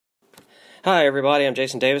Hi, everybody. I'm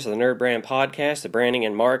Jason Davis of the Nerd Brand Podcast, the branding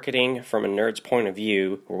and marketing from a nerd's point of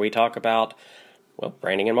view, where we talk about, well,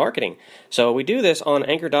 branding and marketing. So we do this on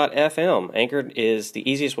Anchor.fm. Anchor is the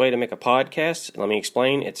easiest way to make a podcast. Let me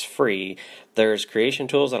explain. It's free. There's creation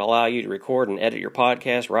tools that allow you to record and edit your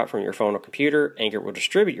podcast right from your phone or computer. Anchor will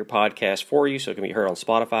distribute your podcast for you so it can be heard on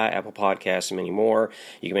Spotify, Apple Podcasts, and many more.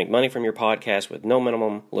 You can make money from your podcast with no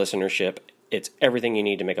minimum listenership. It's everything you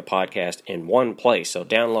need to make a podcast in one place. So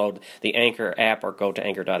download the Anchor app or go to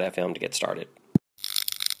Anchor.fm to get started.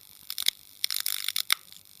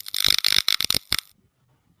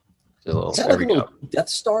 Is that like a little Death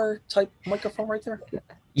Star type microphone right there?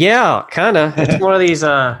 Yeah, kind of. It's one of these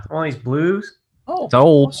blues. Oh, it's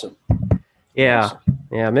old. Awesome. Yeah, awesome.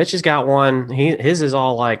 Yeah. Mitch has got one. His is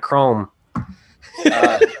all like chrome.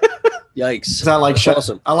 Yikes! I like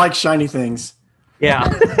awesome. I like shiny things.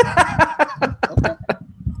 Yeah. Okay.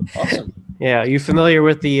 Awesome. Yeah. You familiar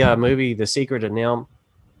with the movie The Secret of NIMH?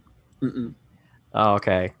 Mm-mm. Oh,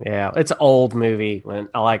 okay. Yeah, it's an old movie. When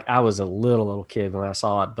I was a little kid when I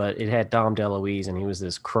saw it, but it had Dom DeLuise and he was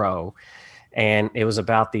this crow, and it was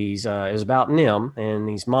about these. It was about NIMH and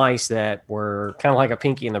these mice that were kind of like a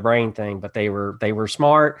Pinky and the Brain thing, but they were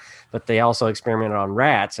smart, but they also experimented on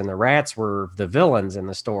rats, and the rats were the villains in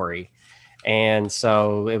the story. And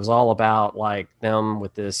so it was all about like them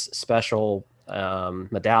with this special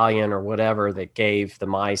medallion or whatever that gave the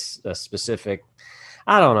mice a specific,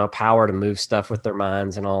 I don't know, power to move stuff with their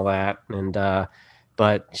minds and all that. And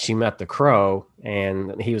but she met the crow,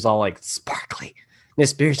 and he was all like, "Sparkly,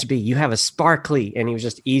 Miss Beersby, you have a sparkly," and he was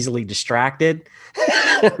just easily distracted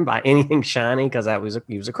by anything shiny because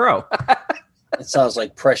he was a crow. It sounds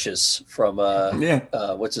like Precious from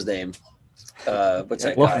what's his name? What's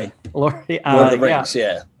that guy? Lord of the Rings,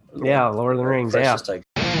 yeah. Yeah, Lord of the Rings, Precious yeah. Type.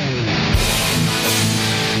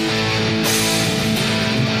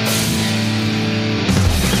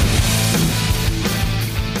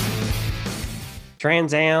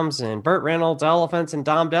 Trans Ams and Burt Reynolds, Elephants, and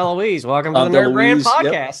Dom DeLuise. Welcome to the Nerd Brand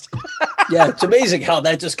Podcast. Yep. Yeah, it's amazing how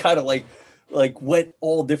that just kind of like went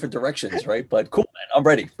all different directions, right? But cool, man. I'm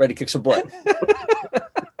ready to kick some butt.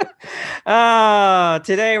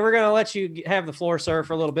 Today we're going to let you have the floor, sir,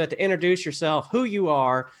 for a little bit to introduce yourself, who you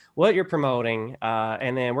are, what you're promoting,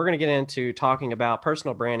 and then we're going to get into talking about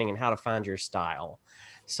personal branding and how to find your style.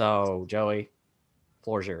 So, Joey,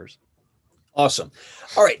 floor's yours. Awesome.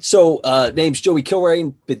 All right. So name's Joey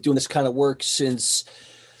Kilrain. Been doing this kind of work since,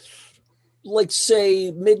 like,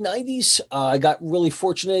 say, mid-90s. I got really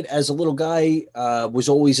fortunate as a little guy, was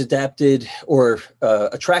always attracted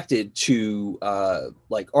to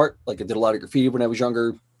like art. Like I did a lot of graffiti when I was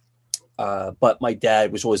younger. But my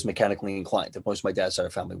dad was always mechanically inclined. Most of my dad's side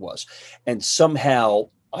of the family was. And somehow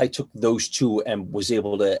I took those two and was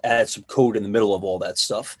able to add some code in the middle of all that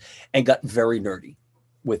stuff and got very nerdy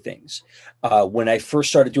with things. When I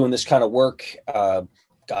first started doing this kind of work,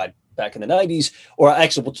 back in the 90s, or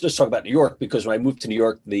actually, we'll just talk about New York, because when I moved to New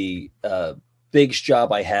York, the biggest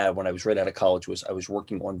job I had when I was right out of college was I was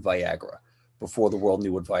working on Viagra before the world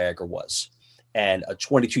knew what Viagra was. And a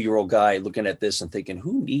 22-year-old guy looking at this and thinking,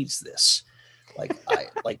 who needs this?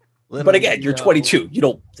 But again, you're 22. You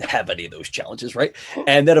don't have any of those challenges, right?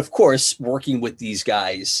 And then, of course, working with these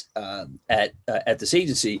guys at this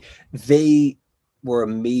agency, they were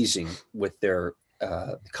amazing with their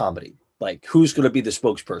comedy. Like, who's going to be the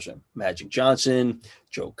spokesperson? Magic Johnson,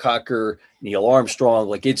 Joe Cocker, Neil Armstrong.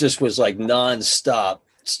 Like, it just was like nonstop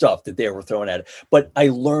stuff that they were throwing at it. But I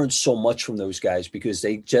learned so much from those guys because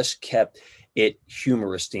they just kept it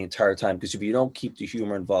humorous the entire time. Because if you don't keep the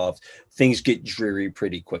humor involved, things get dreary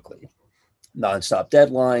pretty quickly. Nonstop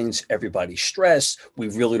deadlines, everybody's stressed. We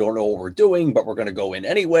really don't know what we're doing, but we're going to go in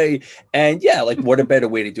anyway. And yeah, like, what a better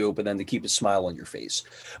way to do it, but then to keep a smile on your face.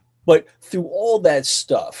 But through all that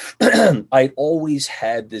stuff, I always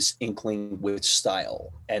had this inkling with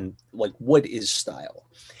style and like, what is style?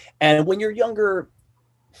 And when you're younger,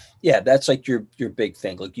 yeah, that's like your big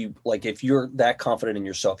thing. Like if you're that confident in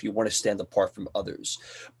yourself, you want to stand apart from others,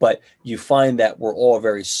 but you find that we're all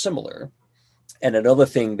very similar. And another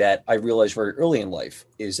thing that I realized very early in life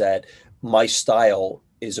is that my style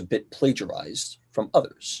is a bit plagiarized from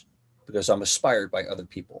others because I'm inspired by other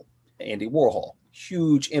people. Andy Warhol,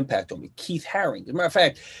 huge impact on me. Keith Haring. As a matter of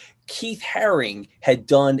fact, Keith Haring had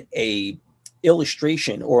done a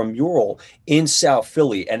illustration or a mural in South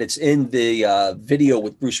Philly, and it's in the video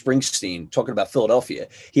with Bruce Springsteen talking about Philadelphia.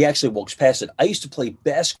 He actually walks past it. I used to play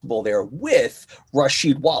basketball there with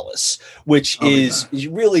Rasheed Wallace, which is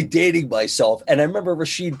really dating myself. And I remember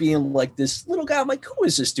Rasheed being like this little guy. I'm like, who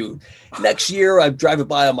is this dude? Next year, I'm driving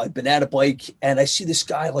by on my banana bike, and I see this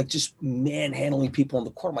guy like just manhandling people on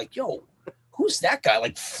the court. I'm like, yo, who's that guy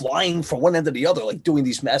like flying from one end to the other, like doing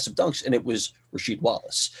these massive dunks? And it was Rasheed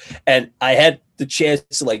Wallace. And I had the chance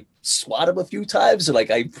to like swat him a few times. And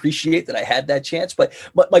like, I appreciate that I had that chance. But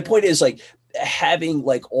my point is like having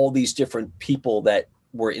like all these different people that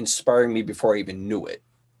were inspiring me before I even knew it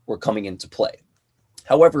were coming into play.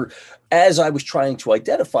 However, as I was trying to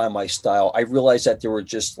identify my style, I realized that there were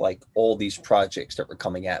just like all these projects that were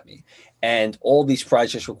coming at me. And all these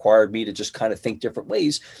projects required me to just kind of think different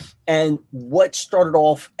ways. And what started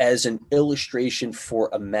off as an illustration for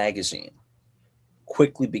a magazine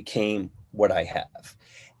quickly became what I have.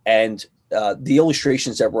 And the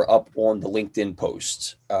illustrations that were up on the LinkedIn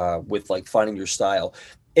posts with like finding your style,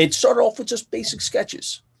 it started off with just basic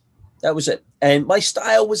sketches. That was it. And my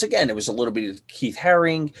style was, again, it was a little bit of Keith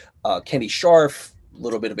Haring, Kenny Scharf, a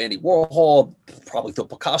little bit of Andy Warhol, probably throw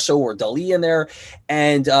Picasso or Dali in there.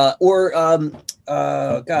 And, the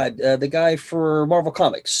guy for Marvel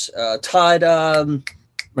Comics, Todd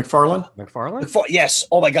McFarlane? Yes.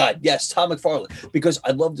 Oh my God. Yes. Todd McFarlane, because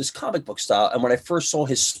I love this comic book style. And when I first saw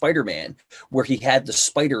his Spider-Man, where he had the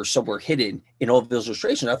spider somewhere hidden in all of those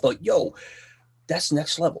illustrations, I thought, yo, that's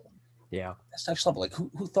next level. Yeah. That's next level. Like who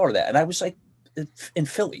thought of that? And I was like in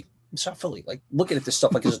Philly, in South Philly, like looking at this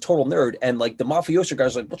stuff like as a total nerd. And like the mafioso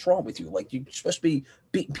guys like, what's wrong with you? Like you're supposed to be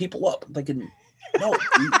beating people up. I'm thinking, no,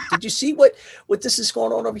 did you see what this is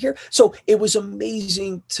going on over here? So it was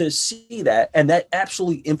amazing to see that. And that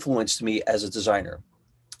absolutely influenced me as a designer.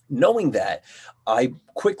 Knowing that, I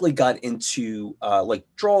quickly got into like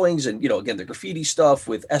drawings and, again, the graffiti stuff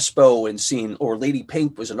with Espo and seeing, or Lady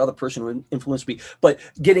Pink was another person who influenced me. But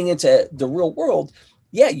getting into the real world,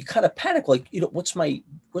 yeah, you kind of panic, like, where's my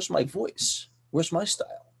voice? Where's my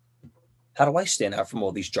style? How do I stand out from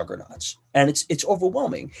all these juggernauts? And it's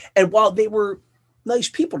overwhelming. And while they were nice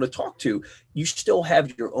people to talk to, you still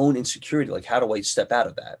have your own insecurity. Like, how do I step out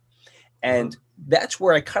of that? And that's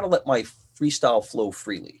where I kind of let my freestyle flow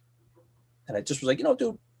freely. And I just was like,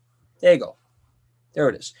 dude, there you go. There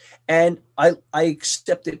it is. And I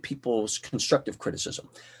accepted people's constructive criticism.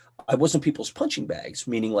 I wasn't people's punching bags,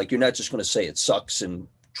 meaning like, you're not just going to say it sucks and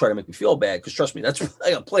try to make me feel bad. Because trust me,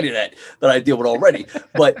 I got plenty of that I deal with already.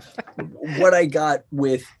 But what I got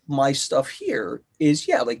with my stuff here is,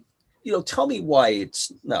 yeah, like, tell me why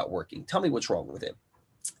it's not working. Tell me what's wrong with it.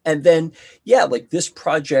 And then, yeah, like this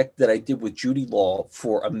project that I did with Judy Law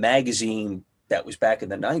for a magazine that was back in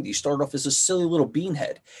the 90s started off as a silly little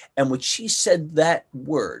beanhead. And when she said that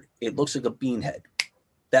word, it looks like a beanhead.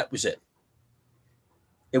 That was it.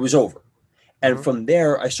 It was over. And from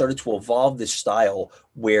there, I started to evolve this style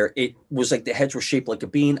where it was like the heads were shaped like a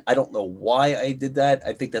bean. I don't know why I did that.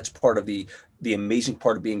 I think that's part of the amazing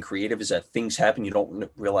part of being creative is that things happen. You don't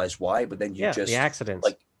realize why, but then you just the accidents.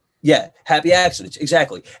 Like, yeah, happy accidents.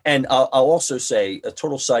 Exactly. And I'll also say a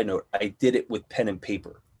total side note. I did it with pen and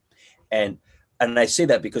paper. And I say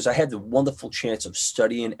that because I had the wonderful chance of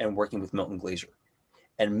studying and working with Milton Glaser.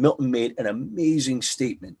 And Milton made an amazing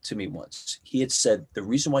statement to me once. He had said the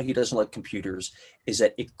reason why he doesn't like computers is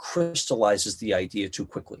that it crystallizes the idea too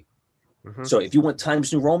quickly. Mm-hmm. So if you want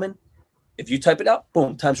Times New Roman, if you type it out,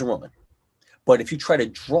 boom, Times New Roman. But if you try to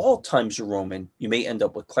draw Times New Roman, you may end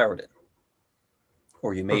up with Clarendon.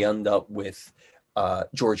 Or you may end up with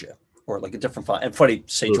Georgia. Or like a different font. And funny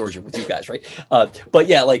to say Georgia with you guys, right? But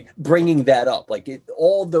yeah, like bringing that up, like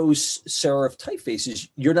all those serif typefaces,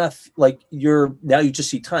 now you just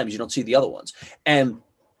see Times, you don't see the other ones. And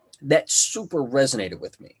that super resonated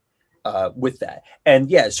with me with that. And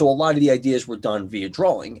yeah, so a lot of the ideas were done via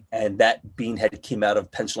drawing, and that beanhead came out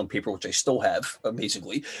of pencil and paper, which I still have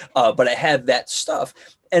amazingly. But I had that stuff.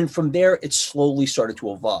 And from there, it slowly started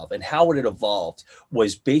to evolve. And how it evolved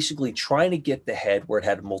was basically trying to get the head where it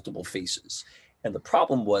had multiple faces. And the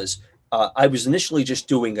problem was I was initially just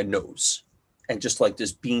doing a nose and just like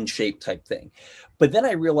this bean shaped type thing. But then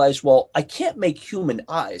I realized, well, I can't make human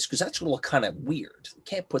eyes because that's going to look kind of weird. I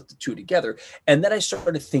can't put the two together. And then I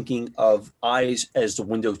started thinking of eyes as the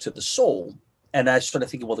window to the soul. And I started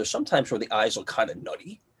thinking, well, there's some times where the eyes look kind of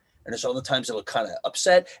nutty. And there's other times that look kind of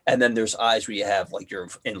upset. And then there's eyes where you have like you're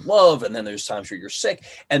in love. And then there's times where you're sick.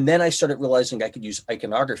 And then I started realizing I could use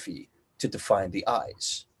iconography to define the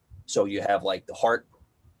eyes. So you have like the heart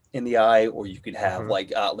in the eye, or you could have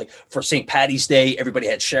like for St. Patty's Day, everybody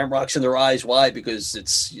had shamrocks in their eyes. Why? Because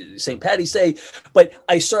it's St. Patty's Day. But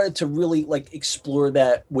I started to really like explore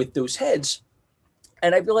that with those heads.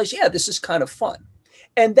 And I realized, yeah, this is kind of fun.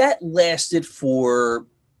 And that lasted for,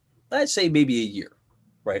 I'd say maybe a year.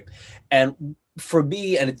 Right. And for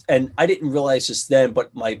me, and I didn't realize this then,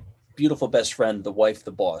 but my beautiful best friend, the wife,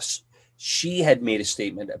 the boss, she had made a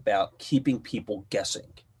statement about keeping people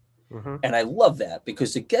guessing. Mm-hmm. And I love that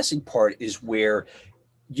because the guessing part is where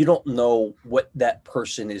you don't know what that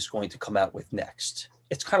person is going to come out with next.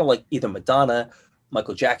 It's kind of like either Madonna,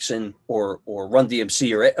 Michael Jackson, or Run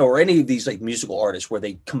DMC, or any of these like musical artists where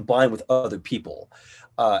they combine with other people,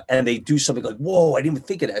 and they do something like, "Whoa, I didn't even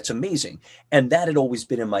think of that. It's amazing." And that had always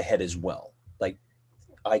been in my head as well. Like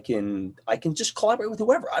I can just collaborate with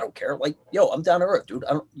whoever. I don't care. Like, yo, I'm down to earth, dude.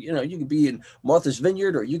 I don't, you could be in Martha's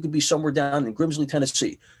Vineyard or you could be somewhere down in Grimsley,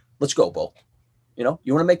 Tennessee. Let's go, Bo. You want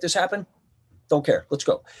to make this happen? Don't care. Let's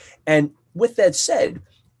go. And with that said,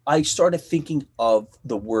 I started thinking of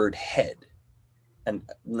the word head, and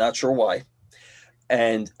I'm not sure why.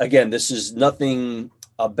 And again, this is nothing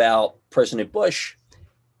about President Bush,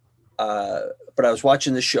 but I was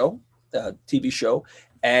watching this show, TV show,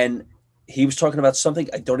 and he was talking about something.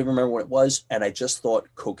 I don't even remember what it was. And I just thought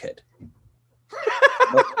cokehead.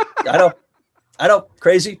 I know.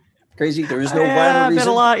 Crazy. There is no rhyme or reason.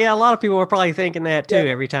 A lot of people were probably thinking that too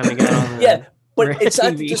every time they got on. Yeah. But it's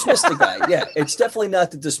not to dismiss the guy. Yeah, it's definitely not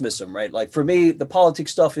to dismiss him, right? Like for me, the politics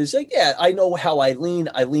stuff is like, yeah, I know how I lean.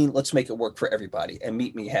 Let's make it work for everybody and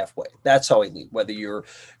meet me halfway. That's how I lean. Whether you're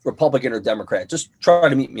Republican or Democrat, just try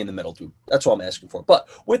to meet me in the middle, dude. That's all I'm asking for. But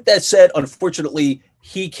with that said, unfortunately,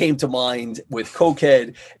 he came to mind with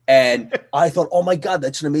cokehead, and I thought, oh my God,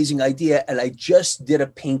 that's an amazing idea. And I just did a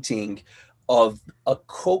painting of a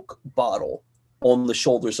Coke bottle on the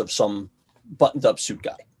shoulders of some buttoned-up suit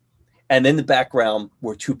guy. And in the background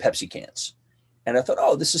were 2 Pepsi cans. And I thought,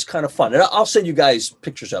 oh, this is kind of fun. And I'll send you guys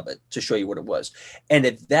pictures of it to show you what it was. And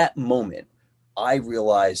at that moment, I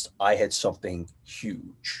realized I had something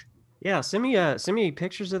huge. Yeah, send me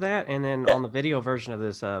pictures of that. And then on the video version of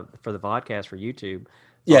this for the podcast for YouTube.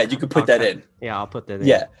 Yeah, you could put that in. Yeah, I'll put that in.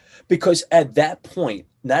 Yeah, because at that point,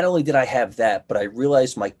 not only did I have that, but I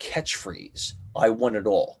realized my catchphrase, I want it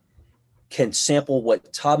all, can sample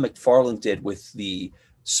what Todd McFarlane did with the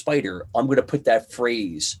spider. I'm going to put that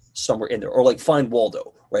phrase somewhere in there, or like Find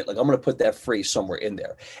Waldo, right? Like I'm going to put that phrase somewhere in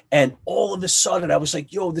there. And all of a sudden I was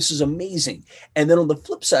like, yo, this is amazing. And then on the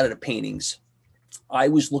flip side of the paintings, I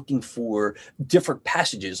was looking for different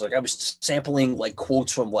passages. Like I was sampling like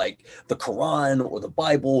quotes from like the Quran or the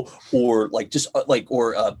Bible, or like just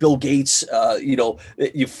or Bill Gates,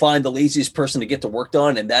 you find the laziest person to get the work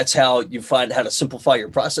done. And that's how you find how to simplify your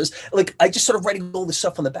process. Like I just started writing all this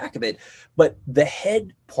stuff on the back of it. But the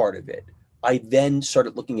head part of it, I then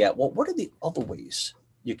started looking at, well, what are the other ways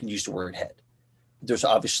you can use the word head? There's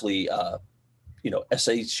obviously,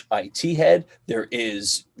 SHIT head. There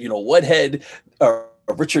is, what head,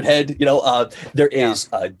 Richard head, there is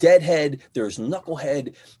a deadhead, there's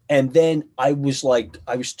knucklehead. And then I was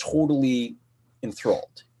totally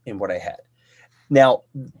enthralled in what I had. Now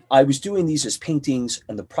I was doing these as paintings,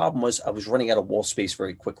 and the problem was I was running out of wall space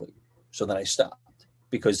very quickly. So then I stopped,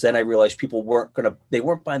 because then I realized people weren't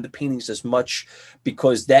buying the paintings as much,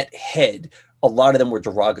 because that head, a lot of them were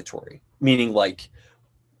derogatory, meaning like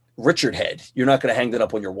Richard head, you're not going to hang that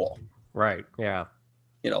up on your wall. Right. Yeah.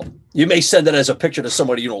 You may send it as a picture to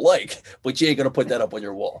somebody you don't like, but you ain't going to put that up on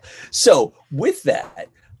your wall. So with that,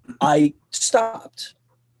 I stopped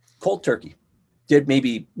cold turkey, did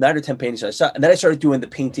maybe 9 or 10 paintings. I stopped, and then I started doing the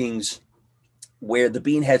paintings where the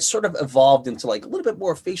bean had sort of evolved into like a little bit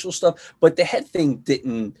more facial stuff, but the head thing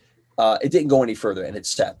didn't go any further, and it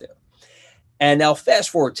sat there. And now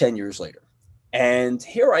fast forward 10 years later, and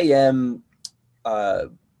here I am,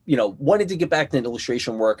 wanted to get back into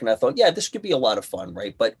illustration work. And I thought, yeah, this could be a lot of fun,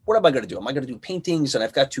 right? But what am I going to do? Am I going to do paintings? And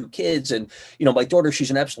I've got 2 kids, and, my daughter,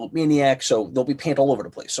 she's an absolute maniac. So there'll be paint all over the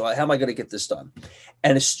place. So how am I going to get this done?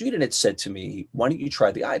 And a student had said to me, why don't you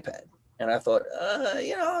try the iPad? And I thought,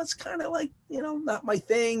 it's kind of like, not my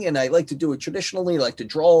thing. And I like to do it traditionally, like to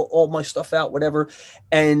draw all my stuff out, whatever.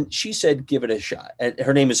 And she said, give it a shot. And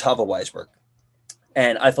her name is Hava Weisberg.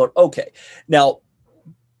 And I thought, okay, now,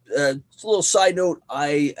 a little side note,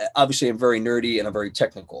 I obviously am very nerdy and I'm very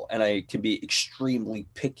technical, and I can be extremely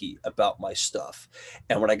picky about my stuff.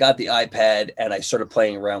 And when I got the iPad and I started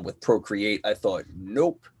playing around with Procreate, I thought,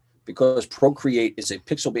 nope, because Procreate is a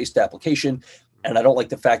pixel-based application, and I don't like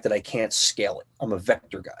the fact that I can't scale it. I'm a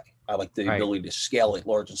vector guy. I like the ability to scale it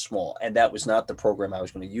large and small, and that was not the program I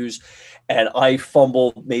was going to use. And I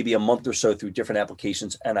fumbled maybe a month or so through different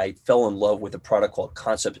applications, and I fell in love with a product called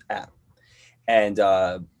Concept App. And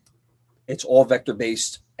it's all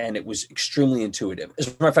vector-based, and it was extremely intuitive. As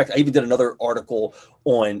a matter of fact, I even did another article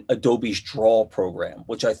on Adobe's Draw program,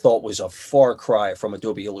 which I thought was a far cry from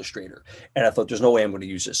Adobe Illustrator. And I thought, there's no way I'm going to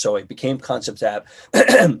use this. So it became Concept App.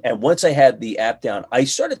 And once I had the app down, I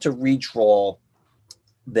started to redraw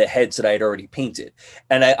the heads that I had already painted.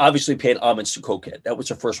 And I obviously paid homage to Cokehead. That was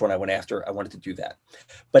the first one I went after. I wanted to do that.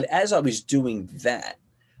 But as I was doing that,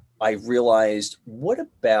 I realized, what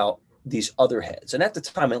about these other heads? And at the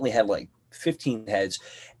time, I only had like 15 heads.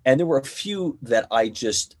 And there were a few that I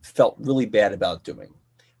just felt really bad about doing.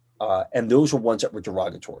 And those were ones that were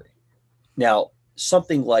derogatory. Now,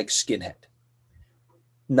 something like skinhead,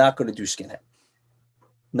 not going to do skinhead.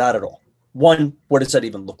 Not at all. One, what does that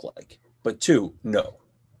even look like? But two, no,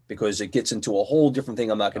 because it gets into a whole different thing.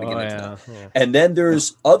 I'm not going to get into that. Yeah. And then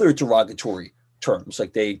there's other derogatory terms,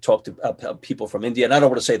 like they talk to people from India, and I don't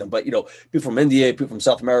want to say them, but people from India, people from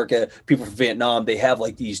South America, people from Vietnam, they have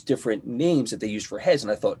like these different names that they use for heads.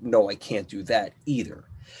 And I thought, no, I can't do that either.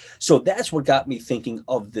 So that's what got me thinking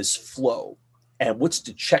of this flow and what's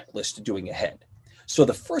the checklist to doing a head. So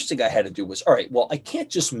the first thing I had to do was, all right, well, I can't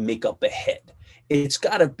just make up a head. It's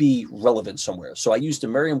got to be relevant somewhere. So I used the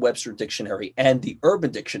Merriam-Webster dictionary and the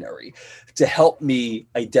Urban Dictionary to help me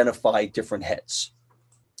identify different heads.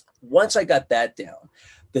 Once I got that down,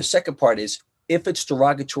 the second part is, if it's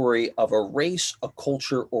derogatory of a race, a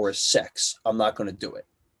culture, or a sex, I'm not going to do it,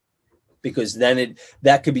 because then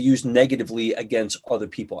that could be used negatively against other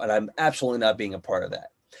people. And I'm absolutely not being a part of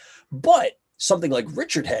that. But something like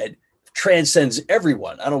Richard Head transcends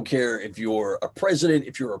everyone. I don't care if you're a president,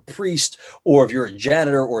 if you're a priest, or if you're a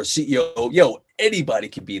janitor or a CEO, anybody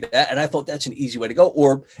can be that. And I thought that's an easy way to go.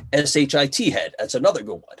 Or SHIT head. That's another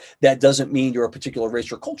good one. That doesn't mean you're a particular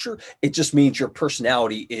race or culture. It just means your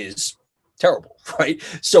personality is terrible, right?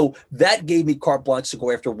 So that gave me carte blanche to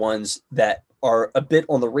go after ones that are a bit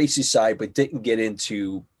on the racy side, but didn't get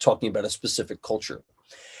into talking about a specific culture.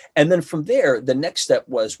 And then from there, the next step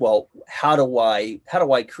was, well, how do I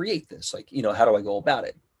create this? Like, how do I go about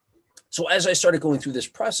it? So as I started going through this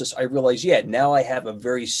process, I realized, now I have a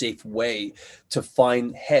very safe way to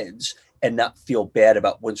find heads and not feel bad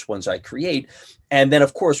about which ones I create. And then,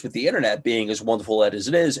 of course, with the internet being as wonderful as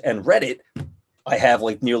it is, and Reddit, I have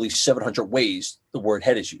like nearly 700 ways the word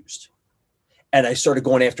head is used. And I started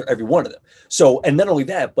going after every one of them. So, and not only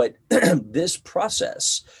that, but this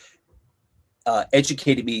process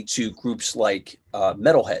educated me to groups like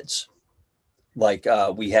metalheads, like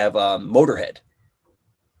we have Motorhead.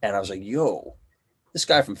 And I was like, this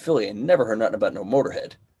guy from Philly, I never heard nothing about no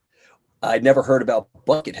Motorhead. I'd never heard about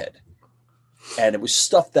Buckethead. And it was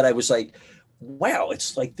stuff that I was like, wow,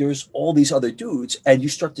 it's like there's all these other dudes, and you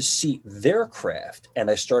start to see their craft. And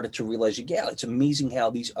I started to realize, it's amazing how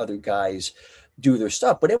these other guys do their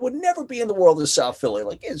stuff, but it would never be in the world of South Philly.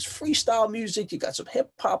 Like, it's freestyle music, you got some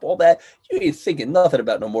hip hop, all that. You ain't thinking nothing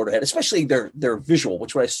about no Motorhead, especially their visual,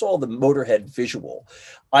 which when I saw the Motorhead visual,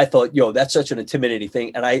 I thought, that's such an intimidating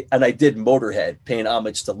thing. And I did Motorhead, paying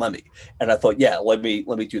homage to Lemmy. And I thought, let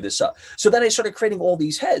me do this up. So then I started creating all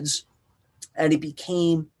these heads, and it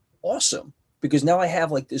became awesome, because now I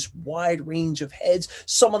have like this wide range of heads.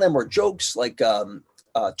 Some of them are jokes, like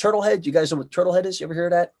Turtlehead. You guys know what Turtlehead is? You ever hear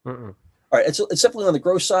of that? Mm-mm. All right, it's definitely on the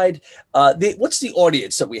gross side. What's the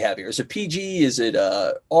audience that we have here? Is it PG? Is it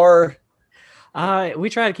R? We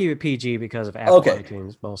try to keep it PG because of Apple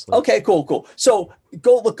iTunes mostly. Okay, cool. So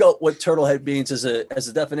go look up what Turtlehead means as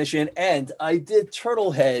a definition. And I did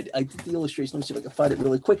Turtlehead. I did the illustration. Let me see if I can find it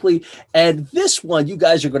really quickly. And this one you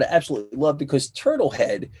guys are going to absolutely love, because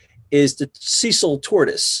Turtlehead is the Cecil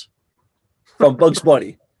Tortoise from Bugs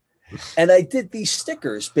Bunny. And I did these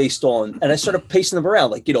stickers based on, and I started pasting them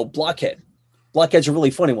around, like, Blockhead. Blockhead's a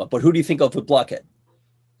really funny one, but who do you think of with Blockhead?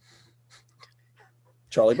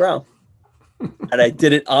 Charlie Brown. And I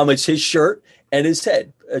did it homage his shirt and his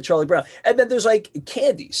head, Charlie Brown. And then there's like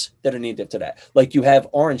candies that are named after that. Like you have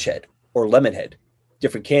Orange Head or Lemon Head,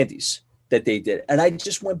 different candies that they did. And I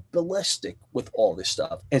just went ballistic with all this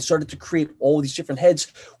stuff and started to create all these different heads,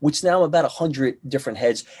 which now about 100 different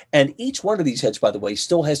heads. And each one of these heads, by the way,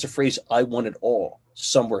 still has the phrase, I want it all,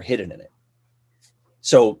 somewhere hidden in it.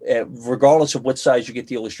 So regardless of what size you get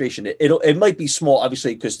the illustration, it might be small,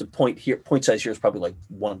 obviously, because the point size here is probably like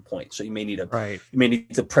 1 point. So you may need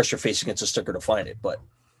to press your face against a sticker to find it. But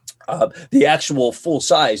the actual full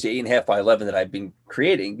size, the 8.5 by 11 that I've been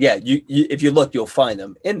creating, you if you look, you'll find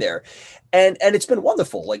them in there, and it's been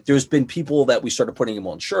wonderful. Like there's been people that we started putting them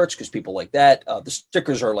on shirts because people like that. The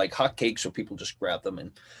stickers are like hotcakes, so people just grab them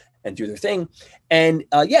and do their thing, and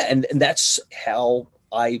and that's how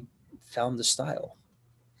I found the style.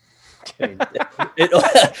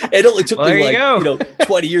 It only took me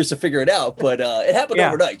 20 years to figure it out, but it happened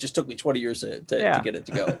overnight. It just took me 20 years to get it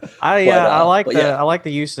to go. I like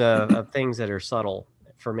the use of things that are subtle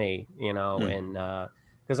for me, and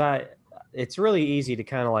because it's really easy to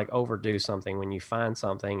kind of like overdo something when you find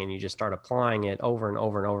something and you just start applying it over and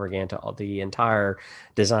over and over again to the entire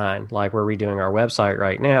design. Like we're redoing our website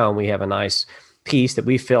right now, and we have a nice piece that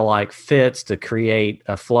we feel like fits to create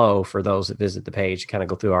a flow for those that visit the page, kind of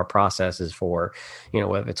go through our processes for,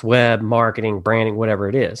 whether it's web, marketing, branding, whatever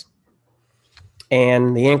it is.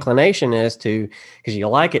 And the inclination is to, because you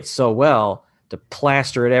like it so well, to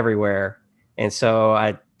plaster it everywhere. And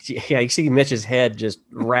so you see Mitch's head just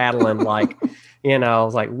rattling like,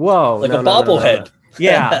 it's like, whoa, like a bobblehead.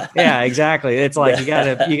 Yeah, exactly. It's like you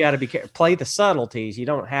gotta be careful. Play the subtleties. You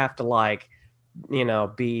don't have to like,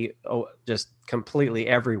 be just completely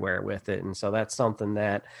everywhere with it. And so that's something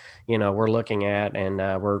that, we're looking at, and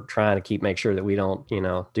we're trying to make sure that we don't,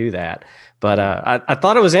 do that. But I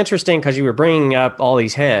thought it was interesting because you were bringing up all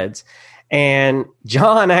these heads. And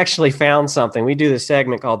John actually found something. We do this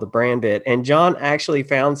segment called the Brand Bit, and John actually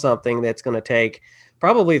found something that's going to take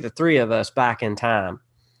probably the three of us back in time,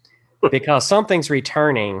 because something's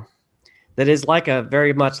returning that is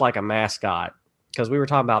very much like a mascot. Because we were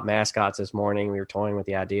talking about mascots this morning. We were toying with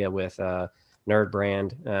the idea with Nerd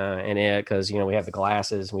Brand and it, because we have the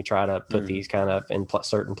glasses and we try to put these kind of in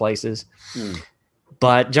certain places.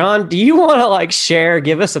 But John, do you want to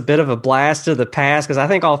give us a bit of a blast to the past? Because I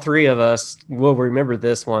think all three of us will remember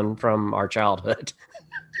this one from our childhood.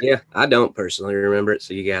 Yeah, I don't personally remember it,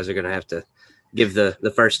 so you guys are going to have to give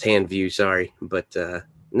the first-hand view. Sorry, but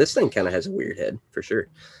this thing kind of has a weird head for sure.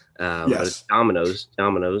 But it's Domino's,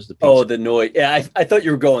 the pizza. Oh, the Noid. Yeah, I thought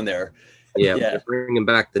you were going there. Yeah. They're bringing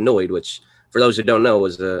back the Noid, which, for those who don't know,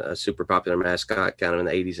 was a super popular mascot kind of in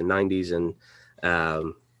the 80s and 90s.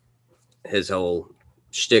 And his whole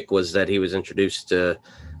shtick was that he was introduced to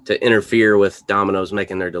interfere with Domino's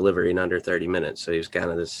making their delivery in under 30 minutes. So he was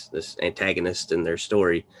kind of this antagonist in their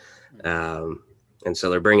story. And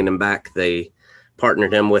so they're bringing him back. They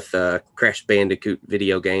partnered him with a Crash Bandicoot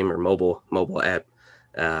video game or mobile app.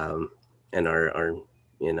 And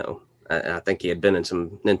I think he had been in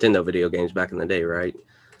some Nintendo video games back in the day, right? I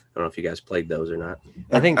don't know if you guys played those or not.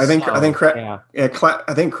 I think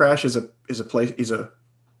Crash is a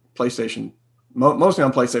PlayStation, mostly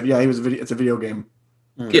on PlayStation. Yeah, it's a video game.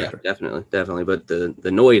 Yeah, definitely. But the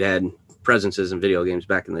Noid had presences in video games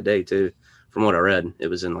back in the day too. From what I read, it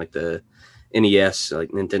was in like the NES, like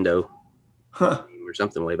Nintendo or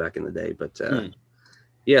something way back in the day. But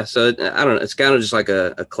yeah, so I don't know. It's kind of just like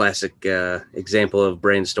a classic example of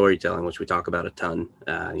brand storytelling, which we talk about a ton.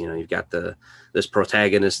 You've got this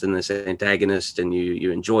protagonist and this antagonist, and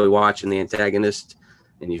you enjoy watching the antagonist,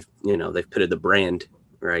 and they've pitted the brand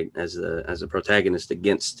right as a protagonist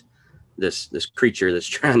against this creature that's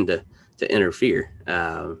trying to interfere.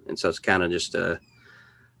 And so it's kind of just a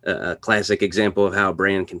classic example of how a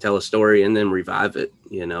brand can tell a story and then revive it.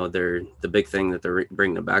 The big thing that they're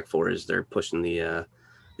bringing it back for is they're pushing the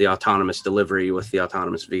autonomous delivery with the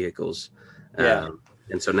autonomous vehicles. And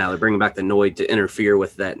so now they're bringing back the Noid to interfere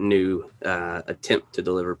with that new attempt to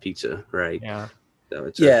deliver pizza, right? Yeah. So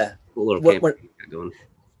it's a little campaign going.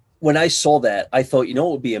 When I saw that, I thought,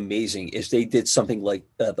 what would be amazing is they did something like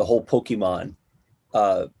the whole Pokemon,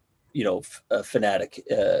 fanatic,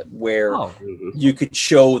 where you could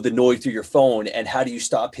show the Noid through your phone, and how do you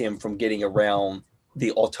stop him from getting around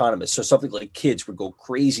the autonomous? So something like kids would go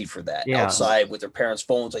crazy for that outside with their parents'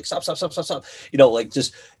 phones, like stop.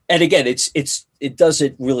 And again, it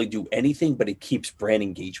doesn't really do anything, but it keeps brand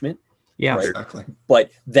engagement. Yeah, right? Exactly.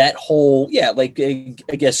 But that whole, I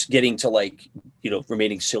guess getting to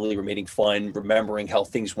remaining silly, remaining fun, remembering how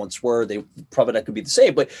things once were, they probably not could be the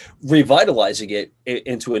same, but revitalizing it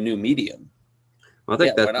into a new medium. Well, I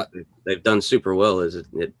think that they've done super well is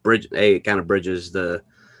it kind of bridges the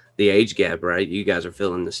age gap, right? You guys are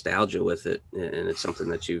feeling nostalgia with it, and it's something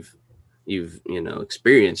that you've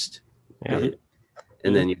experienced. Yeah.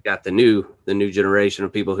 And then you've got the new generation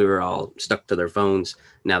of people who are all stuck to their phones.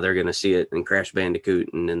 Now they're going to see it in Crash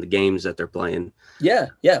Bandicoot and in the games that they're playing. Yeah.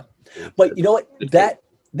 But you know what? That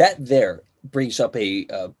there brings up a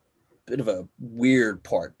bit of a weird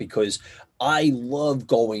part, because I love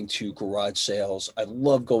going to garage sales. I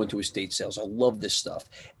love going to estate sales. I love this stuff.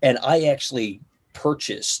 And I actually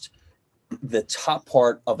purchased the top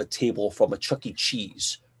part of a table from a Chuck E.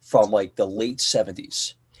 Cheese from like the late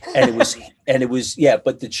 70s. And it was,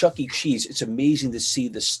 but the Chuck E. Cheese, it's amazing to see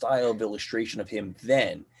the style of illustration of him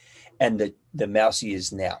then and the mouse he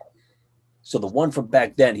is now. So the one from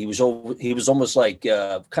back then, he was almost like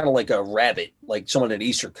kind of like a rabbit, like someone in an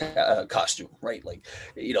Easter costume, right? Like,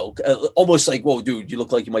 almost like, whoa, dude, you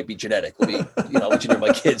look like you might be genetic. Let me, I want you near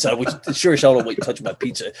my kids. I was sure as hell don't wait to touch my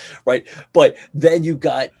pizza, right? But then you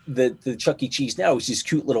got the Chuck E. Cheese now is this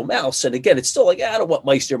cute little mouse, and again, it's still like, I don't want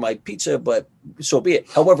mice near my pizza, but so be it.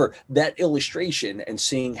 However, that illustration and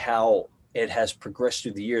seeing how it has progressed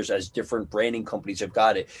through the years as different branding companies have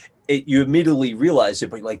got it, you immediately realize it,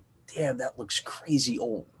 but like, damn, that looks crazy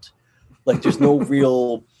old. Like there's no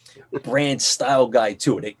real brand style guide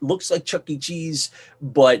to it. It looks like Chuck E. Cheese,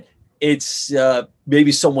 but it's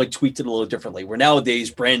maybe somewhat tweaked it a little differently. Where nowadays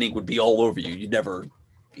branding would be all over you. You'd never,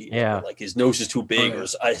 like his nose is too big or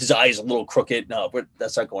his eyes a little crooked. No, but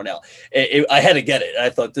that's not going out. I had to get it. I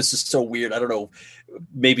thought this is so weird. I don't know.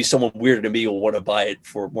 Maybe someone weirder than me will want to buy it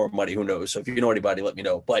for more money. Who knows? So if you know anybody, let me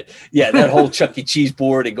know. But yeah, that whole Chuck E. Cheese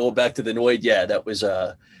board and going back to the Noid, yeah, that was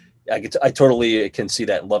I totally can see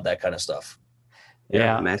that and love that kind of stuff.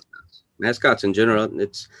 Yeah. Mascots in general.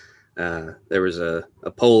 It's there was a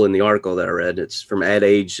poll in the article that I read. It's from Ad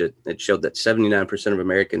Age. It showed that 79% of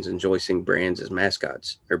Americans enjoy seeing brands as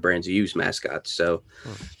mascots, or brands use mascots. So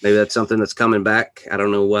maybe that's something that's coming back. I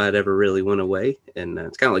don't know why it ever really went away. And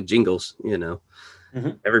it's kind of like jingles,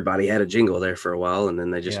 Everybody had a jingle there for a while, and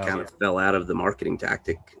then they just kind of fell out of the marketing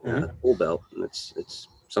tactic, full belt. And it's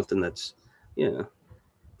something that's,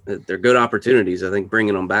 they're good opportunities. I think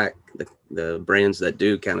bringing them back, the brands that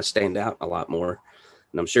do kind of stand out a lot more.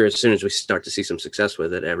 And I'm sure as soon as we start to see some success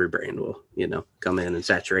with it, every brand will, come in and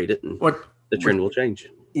saturate it, and the trend will change.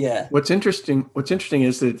 Yeah. What's interesting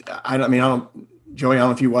is that Joey, I don't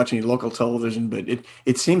know if you watch any local television, but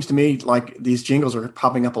it seems to me like these jingles are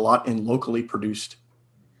popping up a lot in locally produced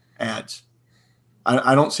ads.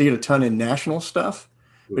 I don't see it a ton in national stuff.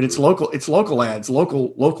 But it's local ads,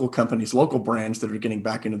 local companies, local brands that are getting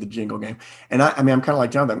back into the jingle game. And I'm kind of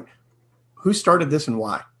like Jonathan. Who started this and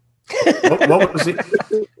why? What was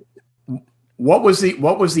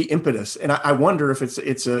the impetus? And I wonder if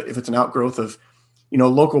it's an outgrowth of,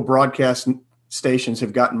 local broadcast stations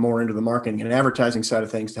have gotten more into the marketing and advertising side of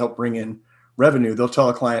things to help bring in revenue. They'll tell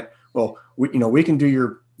a client, well, we can do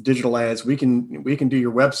your digital ads, we can do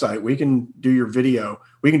your website, we can do your video,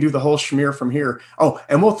 we can do the whole schmear from here. Oh,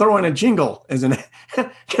 and we'll throw in a jingle as an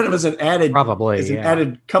kind of as an added,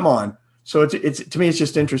 added come on. So it's to me, it's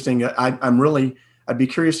just interesting. I'd be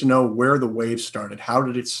curious to know where the wave started. How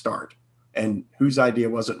did it start, and whose idea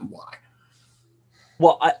was it, and why?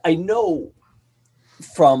 Well, I know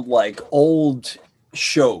from like old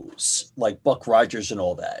shows like Buck Rogers and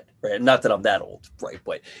all that, right? Not that I'm that old, right?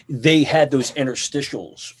 But they had those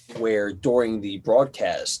interstitials where during the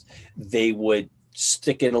broadcast, they would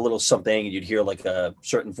stick in a little something and you'd hear like a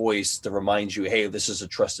certain voice that reminds you, hey, this is a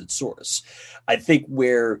trusted source. I think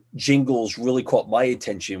where jingles really caught my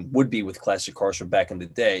attention would be with classic cars from back in the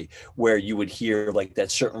day, where you would hear like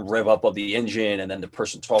that certain rev up of the engine and then the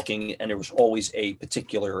person talking, and there was always a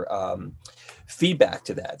particular feedback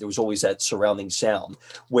to that. There was always that surrounding sound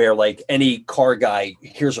where like any car guy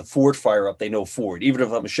hears a Ford fire up, they know Ford. Even if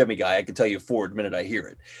I'm a Chevy guy, I can tell you Ford the minute I hear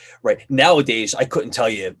it, right? Nowadays, I couldn't tell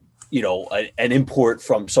you, an import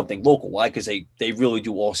from something local. Why? Because they really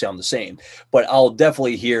do all sound the same. But I'll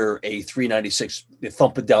definitely hear a 396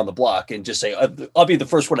 thumping down the block and just say, I'll be the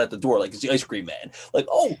first one at the door, like it's the ice cream man. Like,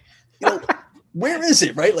 oh, where is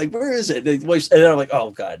it? Right? Like, where is it? And then I'm like,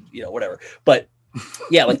 oh God, whatever. But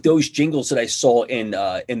yeah, like those jingles that I saw in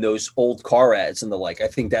those old car ads and the like, I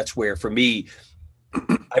think that's where for me,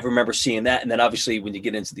 I remember seeing that. And then obviously when you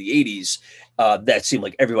get into the 80s, that seemed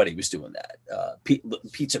like everybody was doing that.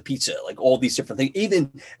 Pizza, like all these different things. Even,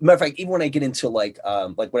 matter of fact, even when I get into like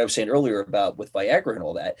what I was saying earlier about with Viagra and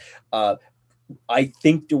all that, I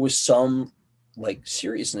think there was some like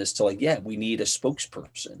seriousness to like, yeah, we need a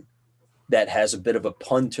spokesperson that has a bit of a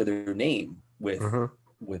pun to their name with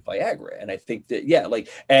Viagra. And I think that, yeah, like,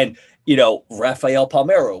 and, Rafael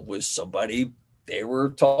Palmeiro was somebody they were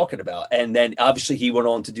talking about. And then obviously he went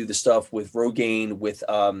on to do the stuff with Rogaine, with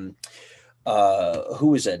who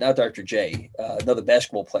is that? Not Dr. J, another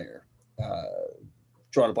basketball player.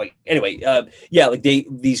 Drawing a blank. Anyway, yeah, like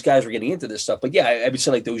these guys were getting into this stuff. But yeah, I would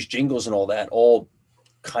say like those jingles and all that all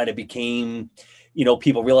kind of became,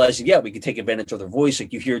 people realizing, yeah, we could take advantage of their voice.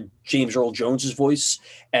 Like you hear James Earl Jones's voice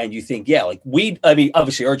and you think, yeah, like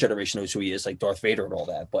obviously our generation knows who he is, like Darth Vader and all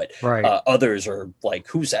that, but others are like,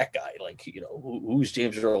 who's that guy? Like, who's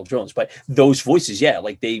James Earl Jones? But those voices, yeah,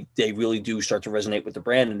 like they really do start to resonate with the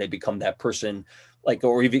brand and they become that person, like,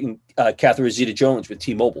 or even Catherine Zeta-Jones with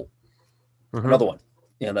T-Mobile, another one,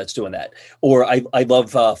 that's doing that. Or I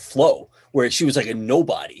love Flo, where she was like a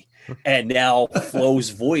nobody. And now Flo's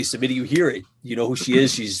voice, the minute you hear it, you know who she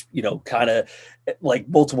is. She's, you know, kind of like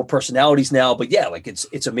multiple personalities now. But yeah, like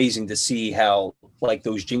it's amazing to see how like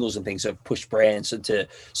those jingles and things have pushed brands into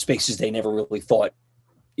spaces they never really thought,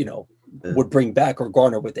 you know, would bring back or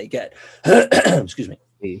garner what they get. Excuse me.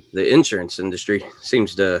 The insurance industry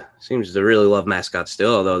seems to really love mascots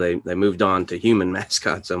still, although they moved on to human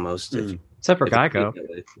mascots almost. Except for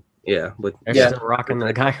Geico. Yeah, but they're still rocking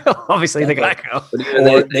the Geico. Obviously, the Geico. But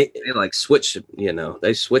even they like switch. You know,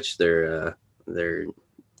 they switch their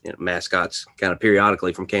mascots kind of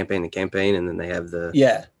periodically from campaign to campaign, and then they have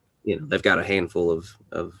they've got a handful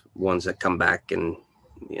of ones that come back and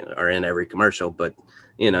are in every commercial. But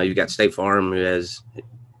you've got State Farm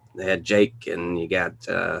they had Jake, and you got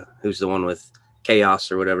who's the one with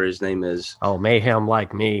Chaos or whatever his name is. Oh, Mayhem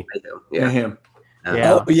Like Me. Mayhem.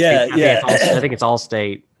 I think it's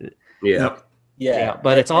Allstate. Yeah.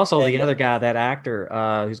 But it's also the other guy, that actor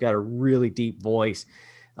who's got a really deep voice.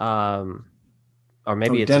 Or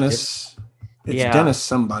maybe it's Dennis. Dennis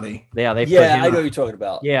somebody. Yeah, I know what you're talking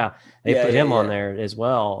about. Yeah, they put him on there as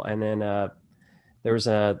well. And then there's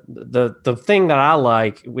the thing that I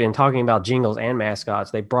like when talking about jingles and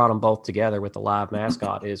mascots, they brought them both together with the live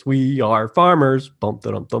mascot is "We are farmers." Bump,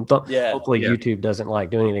 dum, dum, dum. Yeah. Hopefully YouTube doesn't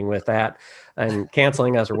like doing anything with that and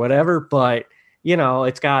canceling us or whatever. But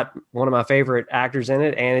it's got one of my favorite actors in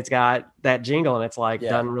it, and it's got that jingle, and it's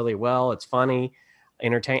done really well. It's funny,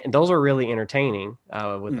 entertaining. Those are really entertaining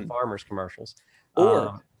with the farmers commercials.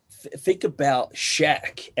 Or think about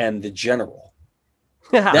Shaq and the General.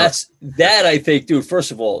 That I think, dude,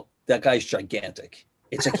 first of all, that guy's gigantic.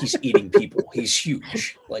 It's like he's eating people. He's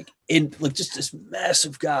huge, just this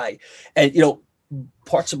massive guy. And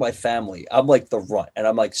parts of my family, I'm like the runt, and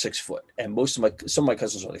I'm like 6 foot, and some of my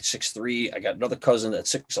cousins are like 6'3". I got another cousin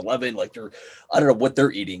that's 6'11". Like I don't know what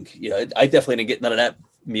they're eating. I definitely didn't get none of that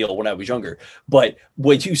meal when I was younger. But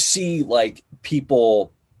when you see like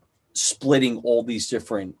people splitting all these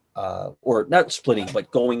different or not splitting,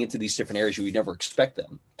 but going into these different areas you would never expect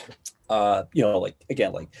them. Like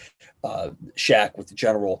Shaq with the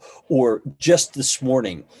General, or just this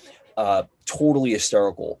morning, totally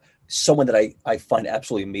hysterical. Someone that I find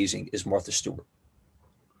absolutely amazing is Martha Stewart.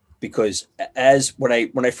 Because when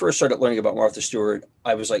I first started learning about Martha Stewart,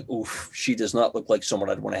 I was like, oof, she does not look like someone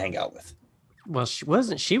I'd want to hang out with. Well,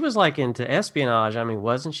 she was like into espionage. I mean,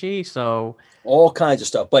 wasn't she? So all kinds of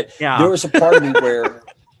stuff. But there was a part of me where,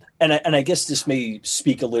 and I guess this may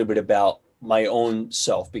speak a little bit about my own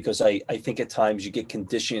self, because I think at times you get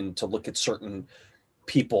conditioned to look at certain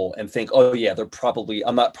people and think, oh yeah, I'm probably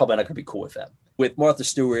not going to be cool with them. With Martha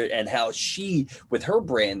Stewart and how she, with her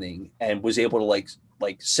branding, and was able to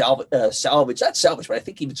salvage, not salvage, but I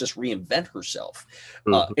think even just reinvent herself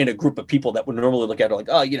in a group of people that would normally look at her like,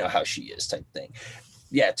 oh, how she is type thing.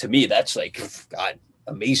 Yeah, to me, that's like, God,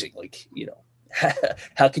 amazing. Like,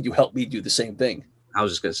 how could you help me do the same thing? I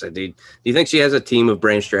was just going to say, do you think she has a team of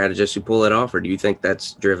brand strategists who pull it off, or do you think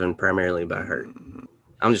that's driven primarily by her?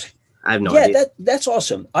 I have no idea. That's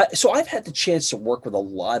awesome. So I've had the chance to work with a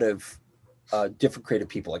lot of different creative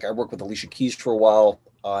people. Like I worked with Alicia Keys for a while.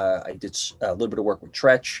 I did a little bit of work with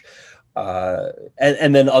Tretch,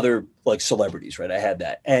 and then other like celebrities, right? I had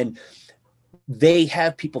that. And they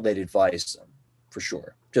have people that advise them for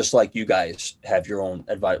sure. Just like you guys have your own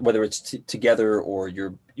advice, whether it's together or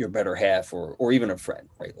your better half or even a friend,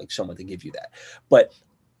 right? Like someone to give you that. But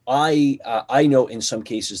I know in some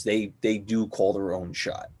cases they do call their own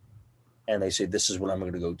shot, and they say, this is what I'm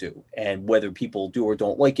going to go do. And whether people do or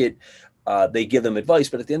don't like it, they give them advice.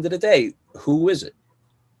 But at the end of the day, who is it?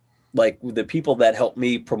 Like the people that help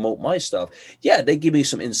me promote my stuff, they give me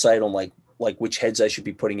some insight on like which heads I should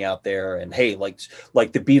be putting out there. And hey, like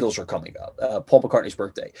the Beatles are coming up, Paul McCartney's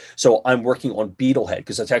birthday. So I'm working on Beatlehead,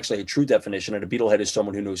 because that's actually a true definition. And a Beatlehead is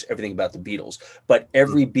someone who knows everything about the Beatles. But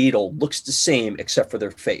every Beatle looks the same except for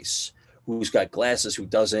their face. Who's got glasses, who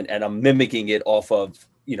doesn't. And I'm mimicking it off of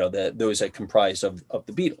those that comprise of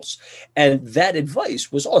the Beatles. And that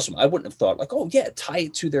advice was awesome. I wouldn't have thought like, oh yeah, tie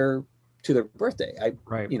it to their birthday. I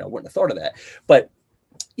wouldn't have thought of that. But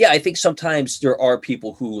yeah, I think sometimes there are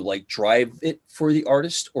people who like drive it for the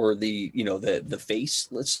artist or the face,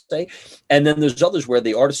 let's say. And then there's others where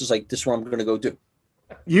the artist is like, this is what I'm going to go do.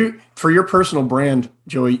 You, for your personal brand,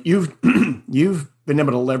 Joey, you've been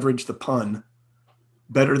able to leverage the pun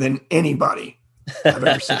better than anybody I've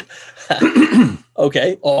ever seen.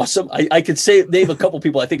 Okay, awesome. I could name a couple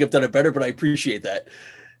people I think have done it better, but I appreciate that.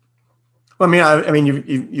 Well, I mean,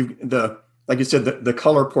 you've like you said, the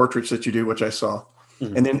color portraits that you do, which I saw,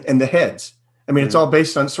 and the heads. I mean, it's all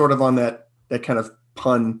based on sort of on that kind of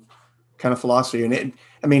pun kind of philosophy. And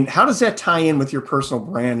I mean, how does that tie in with your personal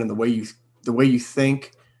brand and the way you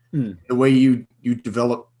think, the way you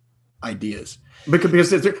develop ideas? Because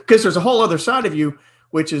there's a whole other side of you,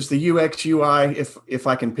 which is the UX UI, if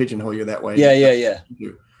I can pigeonhole you that way. Yeah.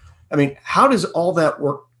 I mean, how does all that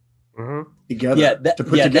work together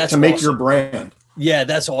to make awesome. Your brand? Yeah,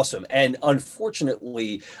 that's awesome. And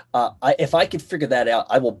unfortunately, if I could figure that out,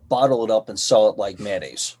 I will bottle it up and sell it like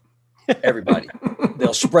mayonnaise. Everybody,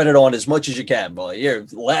 they'll spread it on as much as you can, boy. Here,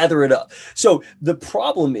 lather it up. So the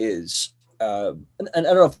problem is, and I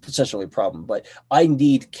don't know if it's necessarily a problem, but I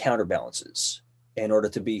need counterbalances in order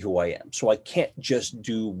to be who I am. So I can't just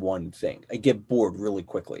do one thing. I get bored really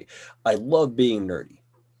quickly. I love being nerdy,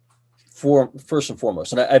 first and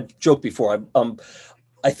foremost. And I've joked before,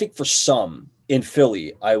 I think for some in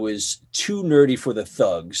Philly, I was too nerdy for the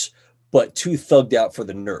thugs, but too thugged out for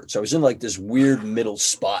the nerds. I was in like this weird middle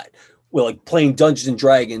spot where like playing Dungeons and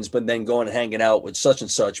Dragons, but then going and hanging out with such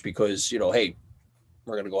and such because, hey,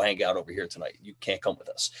 we're going to go hang out over here tonight. You can't come with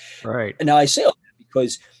us. Right. And now I say all that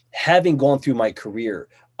because having gone through my career,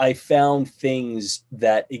 I found things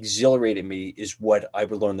that exhilarated me is what I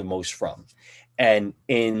would learn the most from. And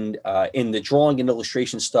in the drawing and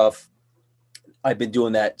illustration stuff, I've been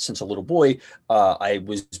doing that since a little boy. I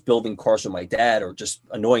was building cars with my dad, or just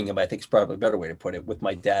annoying him, I think is probably a better way to put it, with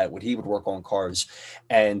my dad when he would work on cars.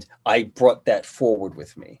 And I brought that forward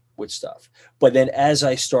with me with stuff. But then as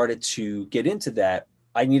I started to get into that,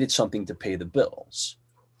 I needed something to pay the bills.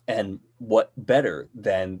 And what better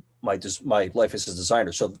than my life as a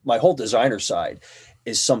designer? So my whole designer side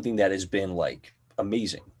is something that has been like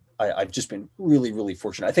amazing. I've just been really, really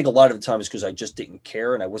fortunate. I think a lot of the time is because I just didn't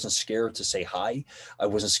care and I wasn't scared to say hi. I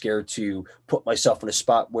wasn't scared to put myself in a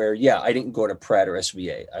spot where, I didn't go to Pratt or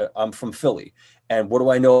SVA. I'm from Philly. And what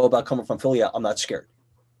do I know about coming from Philly? I'm not scared.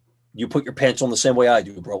 You put your pants on the same way I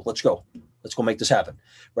do, bro. Let's go. Let's go make this happen.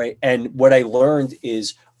 Right. And what I learned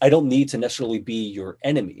is I don't need to necessarily be your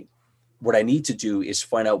enemy. What I need to do is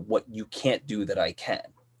find out what you can't do that I can.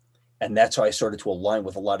 And that's how I started to align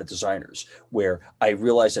with a lot of designers, where I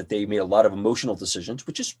realized that they made a lot of emotional decisions,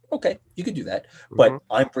 which is okay. You can do that, but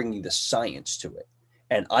I'm bringing the science to it.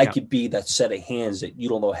 And I could be that set of hands that you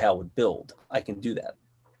don't know how it build. I can do that.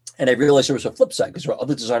 And I realized there was a flip side because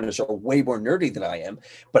other designers are way more nerdy than I am,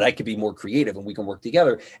 but I could be more creative and we can work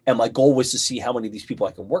together. And my goal was to see how many of these people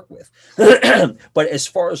I can work with. But as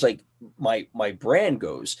far as like my brand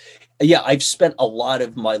goes, I've spent a lot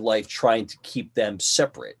of my life trying to keep them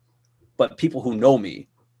separate. But people who know me,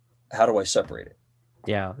 how do I separate it?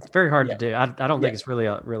 Yeah, it's very hard to do. I don't think it's really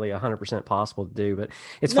 100% possible to do. But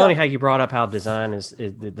it's funny how you brought up how design is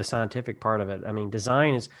the scientific part of it. I mean,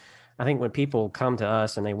 design is, I think when people come to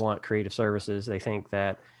us and they want creative services, they think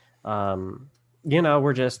that,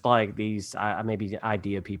 we're just like these maybe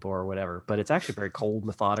idea people or whatever. But it's actually a very cold,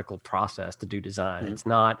 methodical process to do design. It's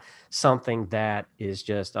not something that is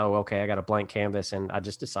just, I got a blank canvas and I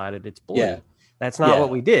just decided it's blue. Yeah. That's not what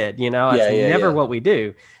we did, It's never what we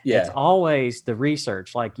do. Yeah. It's always the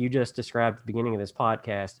research, like you just described at the beginning of this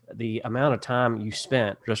podcast, the amount of time you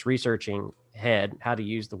spent just researching head, how to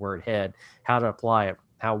use the word head, how to apply it,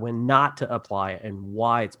 when not to apply it, and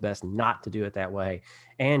why it's best not to do it that way,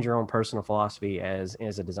 and your own personal philosophy as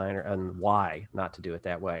a designer and why not to do it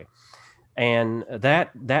that way. And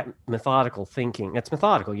that methodical thinking, it's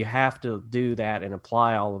methodical. You have to do that and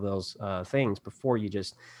apply all of those things before you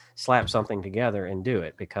just slap something together and do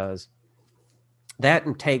it, because that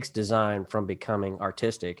takes design from becoming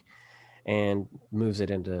artistic and moves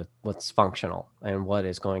it into what's functional and what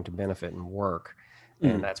is going to benefit and work.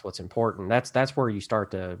 And that's what's important. That's where you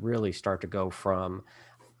start to go from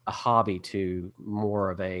a hobby to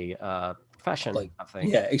more of a profession, I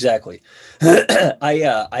think. Yeah, exactly.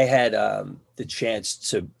 I had the chance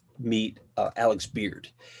to meet Alex Beard,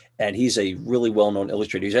 and he's a really well-known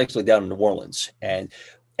illustrator. He's actually down in New Orleans, and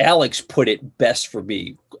Alex put it best for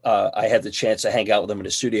me. I had the chance to hang out with him in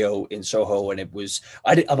a studio in Soho, and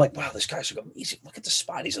I'm like, wow, this guy's amazing. Look at the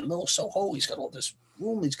spot. He's in the middle of Soho. He's got all this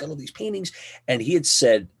room. He's got all these paintings. And he had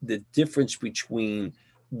said the difference between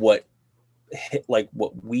what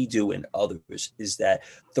we do and others is that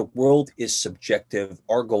the world is subjective.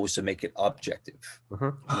 Our goal is to make it objective.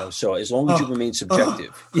 So as long as you remain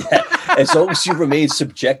subjective, as long as you remain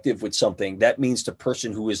subjective with something, that means the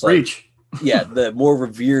person who is like, the more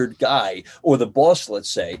revered guy or the boss, let's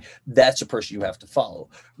say, that's a person you have to follow,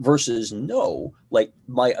 versus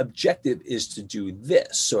my objective is to do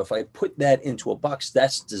this. So if I put that into a box,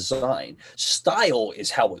 that's design. Style is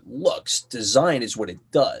how it looks. Design is what it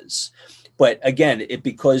does. But again,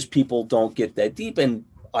 because people don't get that deep, and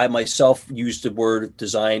I myself used the word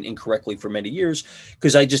design incorrectly for many years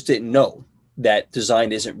because I just didn't know that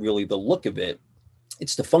design isn't really the look of it.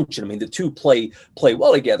 It's the function. I mean, the two play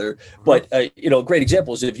well together. But a great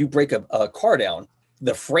example is if you break a car down,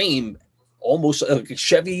 the frame, almost like a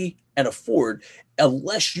Chevy and a Ford,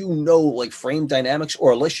 unless you know like frame dynamics,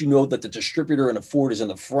 or unless you know that the distributor in a Ford is in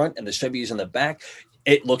the front and the Chevy is in the back,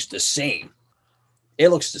 it looks the same. It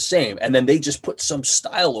looks the same. And then they just put some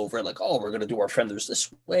style over it, like, oh, we're going to do our fenders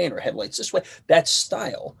this way and our headlights this way. That's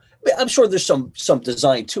style. I'm sure there's some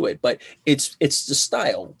design to it, but it's the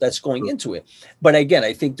style that's going into it. But again,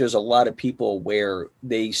 I think there's a lot of people where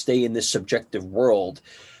they stay in this subjective world.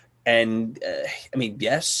 And I mean,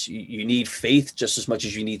 yes, you need faith just as much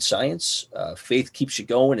as you need science. Faith keeps you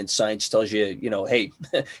going, and science tells you, hey,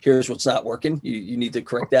 here's what's not working. You need to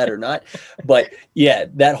correct that or not. But yeah,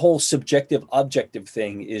 that whole subjective objective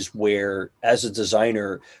thing is where, as a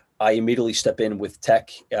designer, I immediately step in with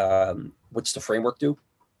tech. What's the framework do?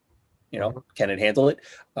 Can it handle it?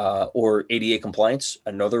 Or ADA compliance,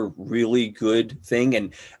 another really good thing.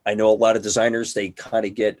 And I know a lot of designers, they kind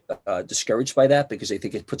of get discouraged by that because they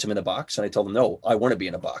think it puts them in a box. And I tell them, no, I want to be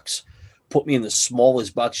in a box. Put me in the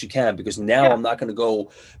smallest box you can, because now I'm not going to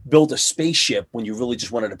go build a spaceship when you really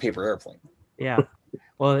just wanted a paper airplane. Yeah.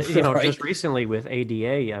 Well, Right? just recently with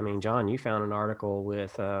ADA, I mean, John, you found an article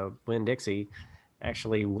with Winn-Dixie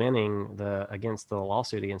actually winning against the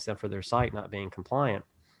lawsuit against them for their site not being compliant.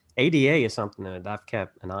 ADA is something that I've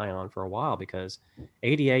kept an eye on for a while, because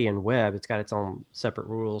ADA in web, it's got its own separate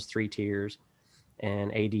rules, 3 tiers,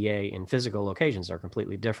 and ADA in physical locations are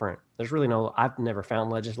completely different. There's really I've never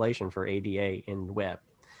found legislation for ADA in web.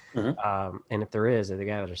 Mm-hmm. And if there is, they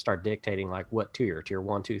got to start dictating like what tier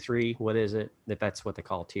 1, 2, 3, what is it? That's what they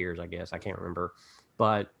call tiers, I guess. I can't remember.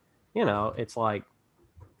 But, it's like,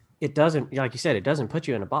 it doesn't, like you said, it doesn't put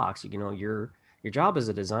you in a box. Your job as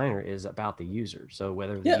a designer is about the user. So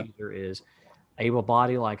whether the user is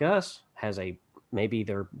able-bodied like us, maybe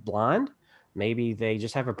they're blind, maybe they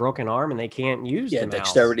just have a broken arm and they can't use the mouse.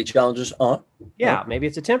 Dexterity challenges. Maybe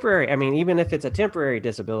it's a temporary. I mean, even if it's a temporary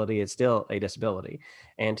disability, it's still a disability.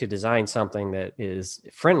 And to design something that is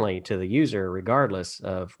friendly to the user, regardless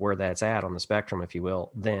of where that's at on the spectrum, if you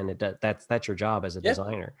will, then that's your job as a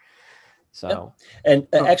designer. So, and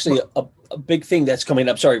actually a big thing that's coming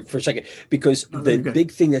up, sorry for a second, because the big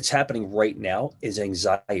thing that's happening right now is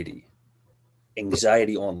anxiety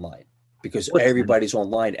online, because everybody's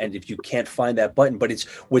online. And if you can't find that button, but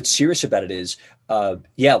what's serious about it is,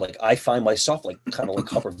 like I find myself like kind of like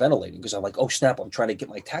hyperventilating, because I'm like, oh snap, I'm trying to get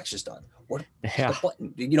my taxes done. What's the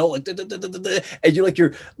button? And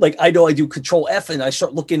you're like, I know I do Control F and I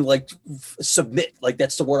start looking like submit, like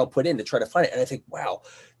that's the word I'll put in to try to find it. And I think, wow,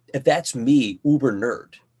 if that's me, uber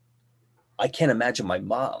nerd, I can't imagine my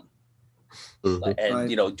mom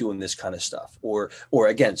and doing this kind of stuff, or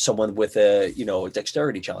again, someone with a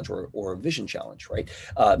dexterity challenge or a vision challenge, right?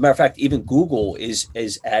 Matter of fact, even Google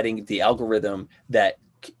is adding the algorithm that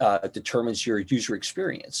determines your user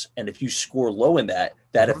experience, and if you score low in that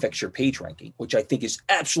affects your page ranking, which I think is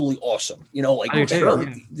absolutely awesome.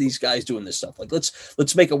 These guys doing this stuff, like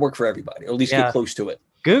let's make it work for everybody, or at least get close to it.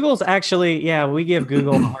 Google's actually, we give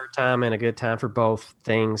Google a hard time and a good time for both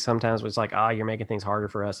things. Sometimes it's like, you're making things harder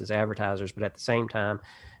for us as advertisers. But at the same time,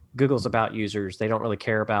 Google's about users. They don't really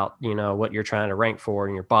care about, what you're trying to rank for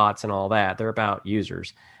and your bots and all that. They're about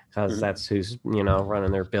users, because that's who's,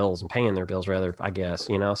 running their bills and paying their bills, rather, I guess,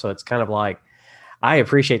 So it's kind of like, I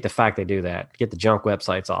appreciate the fact they do that. Get the junk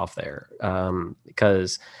websites off there,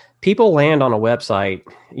 because people land on a website,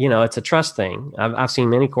 it's a trust thing. I've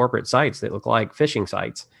seen many corporate sites that look like phishing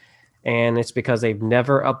sites, and it's because they've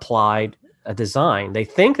never applied a design. They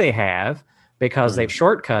think they have, because they've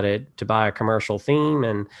shortcutted to buy a commercial theme,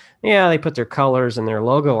 and they put their colors and their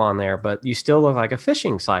logo on there, but you still look like a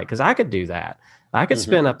phishing site. Because I could do that. I could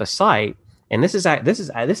spin up a site, and this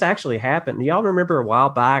actually happened. Do y'all remember a while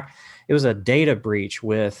back? It was a data breach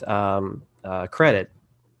with Credit.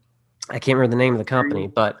 I can't remember the name of the company,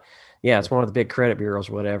 but it's one of the big credit bureaus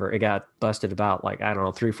or whatever. It got busted about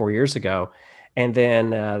 3-4 years ago. And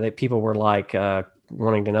then people were like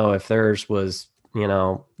wanting to know if theirs was,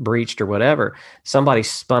 breached or whatever. Somebody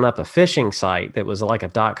spun up a phishing site that was like a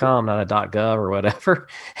 .com, not a .gov or whatever.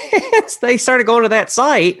 They started going to that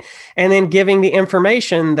site and then giving the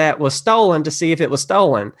information that was stolen to see if it was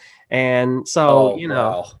stolen. And so,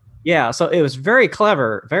 wow. Yeah, so it was very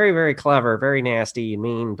clever, very, very clever, very nasty and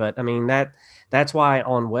mean. But I mean, that's why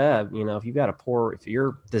on web, if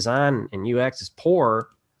your design and UX is poor,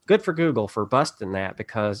 good for Google for busting that,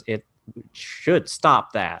 because it should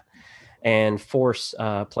stop that. and force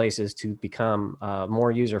places to become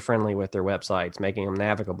more user-friendly with their websites, making them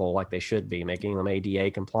navigable like they should be, making them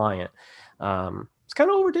ADA compliant. It's kind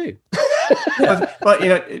of overdue. But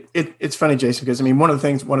it's funny, Jason, because I mean, one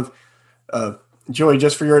of Joey,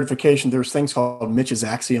 just for your edification, there's things called Mitch's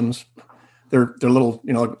axioms. They're little,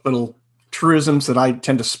 little truisms that I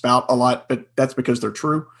tend to spout a lot, but that's because they're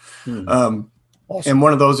true. Awesome. And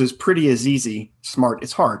one of those is pretty is easy, smart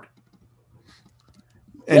is hard.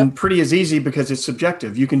 And pretty is easy because it's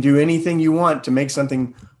subjective. You can do anything you want to make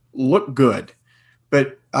something look good.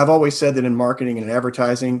 But I've always said that in marketing and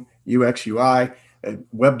advertising, UX, UI,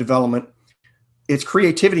 web development, it's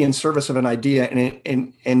creativity in service of an idea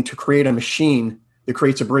and to create a machine that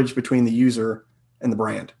creates a bridge between the user and the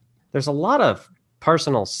brand. There's a lot of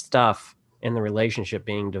personal stuff in the relationship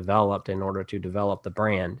being developed in order to develop the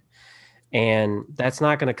brand. And that's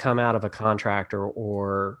not going to come out of a contractor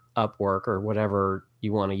or Upwork or whatever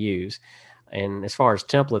you want to use. And as far as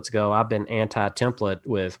templates go, I've been anti-template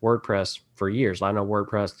with WordPress for years. I know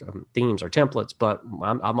WordPress themes are templates, but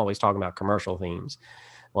I'm always talking about commercial themes.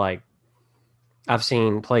 Like, I've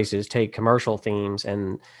seen places take commercial themes,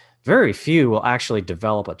 and very few will actually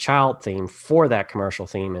develop a child theme for that commercial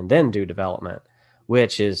theme and then do development,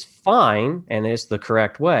 which is fine and is the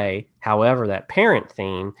correct way. However, that parent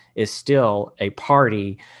theme is still a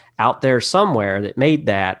party out there somewhere that made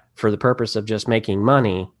that for the purpose of just making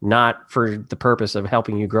money, not for the purpose of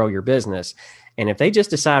helping you grow your business. And if they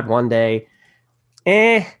just decide one day,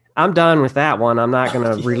 I'm done with that one, I'm not going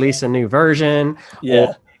to release a new version,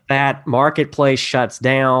 or that marketplace shuts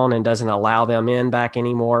down and doesn't allow them in back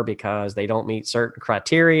anymore because they don't meet certain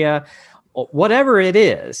criteria, whatever it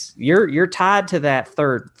is, you're tied to that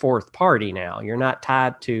third, fourth party now. You're not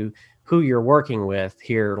tied to who you're working with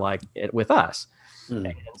here, like with us.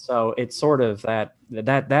 And so it's sort of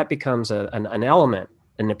that becomes an element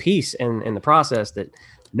and a piece in the process that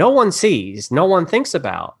no one sees, no one thinks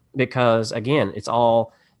about, because again, it's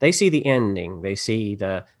all, they see the ending, they see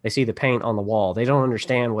the paint on the wall. They don't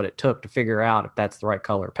understand what it took to figure out if that's the right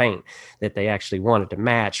color paint that they actually wanted to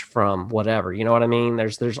match from whatever. You know what I mean?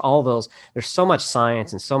 There's all those, there's so much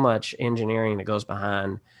science and so much engineering that goes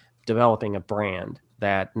behind developing a brand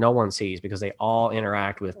that no one sees because they all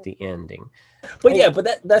interact with the ending. But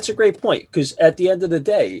that's a great point, because at the end of the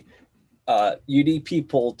day, you need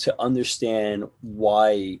people to understand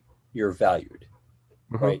why you're valued,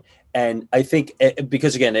 right? And I think,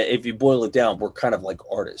 because again, if you boil it down, we're kind of like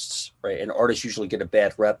artists, right? And artists usually get a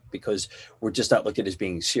bad rep because we're just not looked at as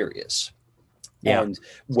being serious. Yeah. And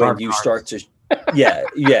when you start to,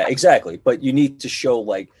 exactly. But you need to show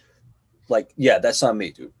like, that's not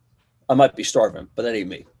me, dude. I might be starving, but that ain't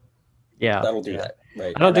me. Yeah. That'll do that.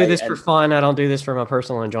 Right. I don't do this for fun. I don't do this for my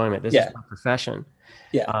personal enjoyment. This is my profession.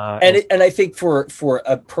 Yeah. And I think for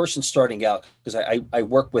a person starting out, because I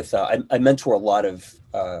work with, I mentor a lot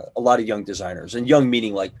of young designers, and young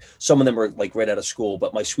meaning like some of them are like right out of school,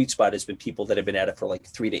 but my sweet spot has been people that have been at it for like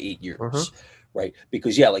 3 to 8 years. Right.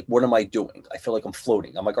 Because like, what am I doing? I feel like I'm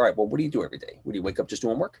floating. I'm like, all right, well, what do you do every day? What do you wake up just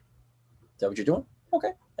doing work? Is that what you're doing?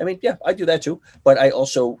 Okay. I mean, yeah, I do that too, but I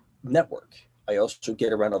also network. I also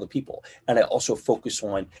get around other people, and I also focus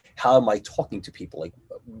on how am I talking to people? Like,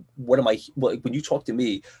 what am I, when you talk to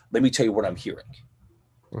me, let me tell you what I'm hearing.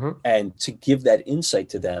 And to give that insight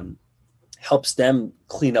to them helps them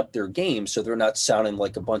clean up their game. So they're not sounding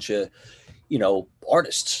like a bunch of,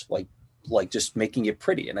 artists, like just making it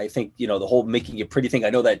pretty. And I think, the whole making it pretty thing,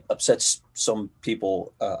 I know that upsets some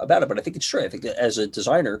people about it, but I think it's true. I think that as a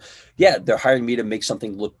designer, they're hiring me to make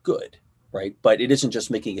something look good. Right. But it isn't just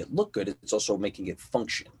making it look good. It's also making it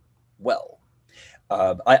function well.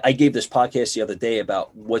 I gave this podcast the other day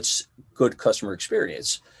about what's good customer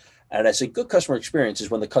experience. And I said, good customer experience is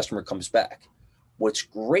when the customer comes back. What's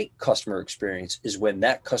great customer experience is when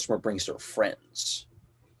that customer brings their friends.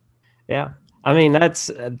 Yeah. I mean, that's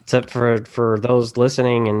for those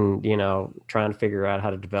listening and, trying to figure out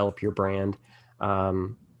how to develop your brand.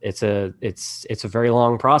 It's a very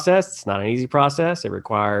long process. It's not an easy process. It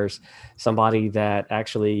requires somebody that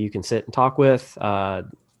actually you can sit and talk with,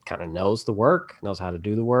 kind of knows the work, knows how to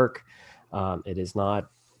do the work. It is not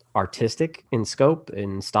artistic in scope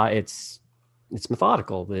and style. It's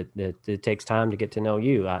methodical. It takes time to get to know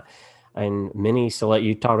you. And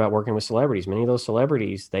you talk about working with celebrities. Many of those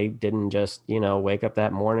celebrities, they didn't just, wake up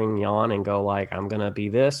that morning, yawn and go like, I'm going to be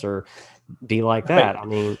this or be like that. Right. I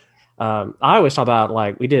mean, I always talk about,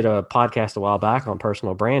 like, we did a podcast a while back on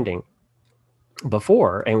personal branding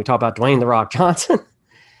before, and we talked about Dwayne "The Rock" Johnson.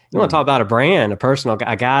 You want to talk about a brand,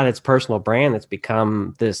 a guy that's personal brand that's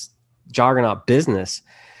become this juggernaut business.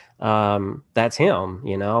 that's him,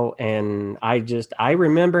 and I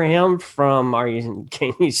remember him from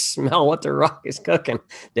can you smell what the Rock is cooking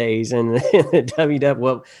days in the WWF.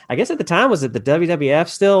 Well, I guess at the time, was it the WWF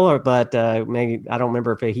still, but maybe, I don't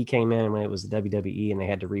remember if he came in when it was the WWE and they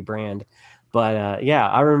had to rebrand. But yeah,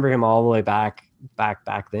 I remember him all the way back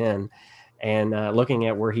then. And looking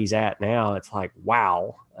at where he's at now, it's like,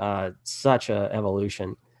 wow, such a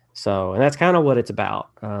evolution. So, and that's kind of what it's about.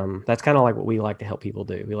 That's kind of like what we like to help people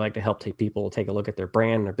do. We like to help people take a look at their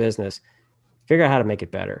brand, their business, figure out how to make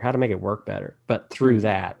it better, how to make it work better, but through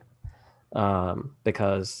that,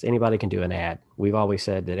 because anybody can do an ad. We've always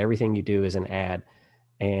said that everything you do is an ad,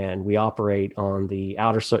 and we operate on the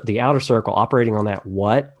outer circle. Operating on that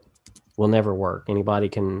what will never work. Anybody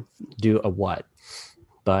can do a what.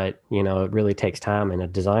 But, it really takes time and a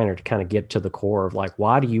designer to kind of get to the core of, like,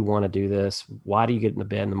 why do you want to do this? Why do you get in the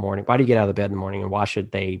bed in the morning? Why do you get out of the bed in the morning? And why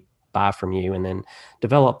should they buy from you? And then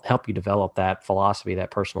help you develop that philosophy,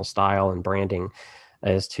 that personal style and branding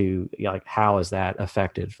as to, like, how is that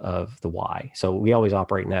effective of the why? So we always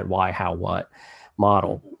operate in that why, how, what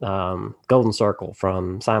model. Golden Circle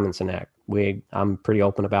from Simon Sinek. I'm pretty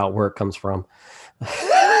open about where it comes from.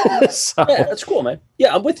 So. Yeah, that's cool, man.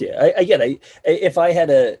 Yeah, I'm with you. I get it. If I had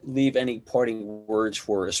to leave any parting words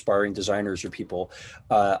for aspiring designers or people,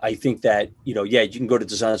 I think that, you can go to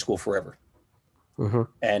design school forever. Mm-hmm.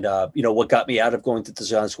 And, what got me out of going to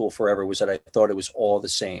design school forever was that I thought it was all the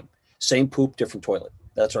same. Same poop, different toilet.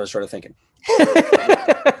 That's what I started thinking.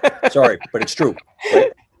 Sorry, but it's true.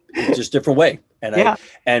 Right? It's just different way. And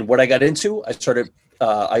and what I got into,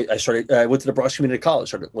 I went to the Bronx Community College,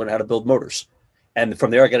 started learning how to build motors. And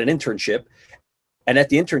from there, I got an internship. And at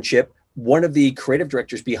the internship, one of the creative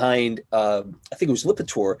directors behind, I think it was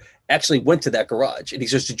Lipitor, actually went to that garage. And he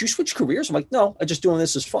says, "Did you switch careers?" I'm like, "No, I'm just doing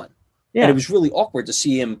this as fun." Yeah. And it was really awkward to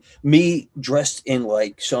see me dressed in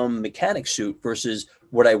like some mechanic suit versus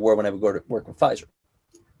what I wore when I would go to work with Pfizer.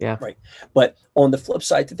 Yeah. Right. But on the flip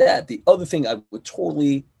side to that, the other thing I would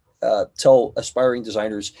totally tell aspiring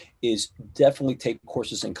designers is definitely take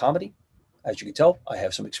courses in comedy. As you can tell, I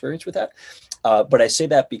have some experience with that. But I say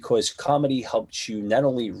that because comedy helps you not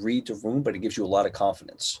only read the room, but it gives you a lot of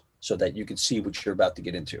confidence so that you can see what you're about to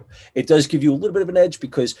get into. It does give you a little bit of an edge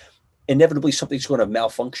because inevitably something's going to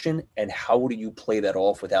malfunction. And how do you play that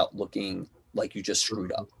off without looking like you just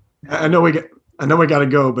screwed up? I know we got to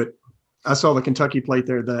go, but I saw the Kentucky plate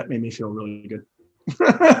there. That made me feel really good.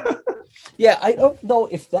 Yeah, I don't know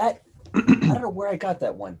if that. I don't know where I got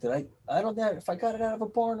that one. I don't know if I got it out of a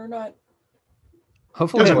barn or not.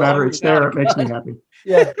 Hopefully, it doesn't matter. It's there. It makes me happy.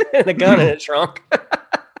 Yeah, the gun in its trunk.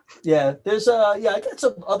 Yeah, there's I got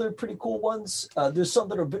some other pretty cool ones. There's some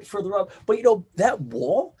that are a bit further up, but that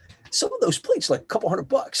wall, some of those plates like a couple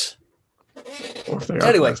 $100.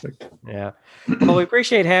 Anyway, yeah. Well, we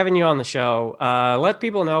appreciate having you on the show. Let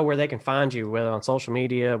people know where they can find you, whether on social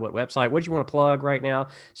media, what website, what do you want to plug right now,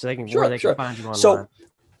 so they can can find you online. So,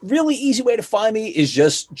 really easy way to find me is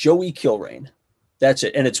just Joey Kilrain. That's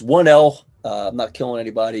it, and it's 1L. I'm not killing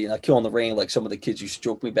anybody, not killing the rain like some of the kids used to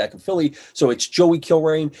joke me back in Philly. So it's Joey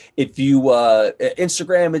Kilrain. If you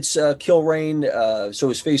Instagram, it's Kilrain. So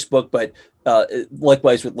is Facebook, but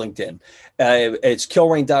likewise with LinkedIn. It's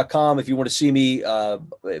Kilrain.com. If you want to see me,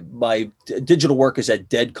 my digital work is at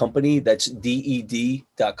Dead Company. That's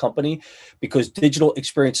DED.company, because digital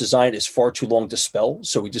experience design is far too long to spell.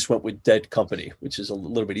 So we just went with Dead Company, which is a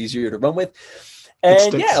little bit easier to run with.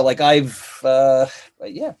 And that's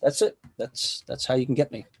it. That's how you can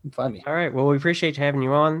get me and find me. All right. Well, we appreciate having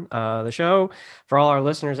you on the show. For all our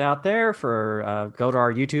listeners out there, go to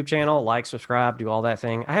our YouTube channel, like, subscribe, do all that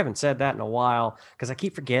thing. I haven't said that in a while because I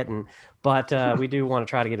keep forgetting, but we do want to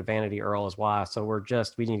try to get a Vanity Earl as well. So we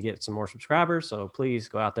need to get some more subscribers. So please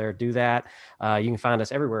go out there, do that. You can find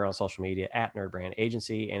us everywhere on social media at Nerd Brand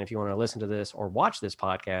Agency. And if you want to listen to this or watch this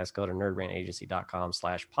podcast, go to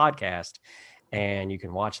nerdbrandagency.com/podcast. And you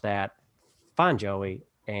can watch that, find Joey,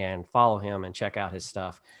 and follow him and check out his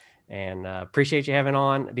stuff. And appreciate you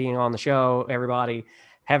being on the show, everybody.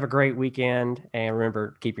 Have a great weekend. And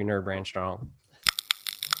remember, keep your nerd brand strong.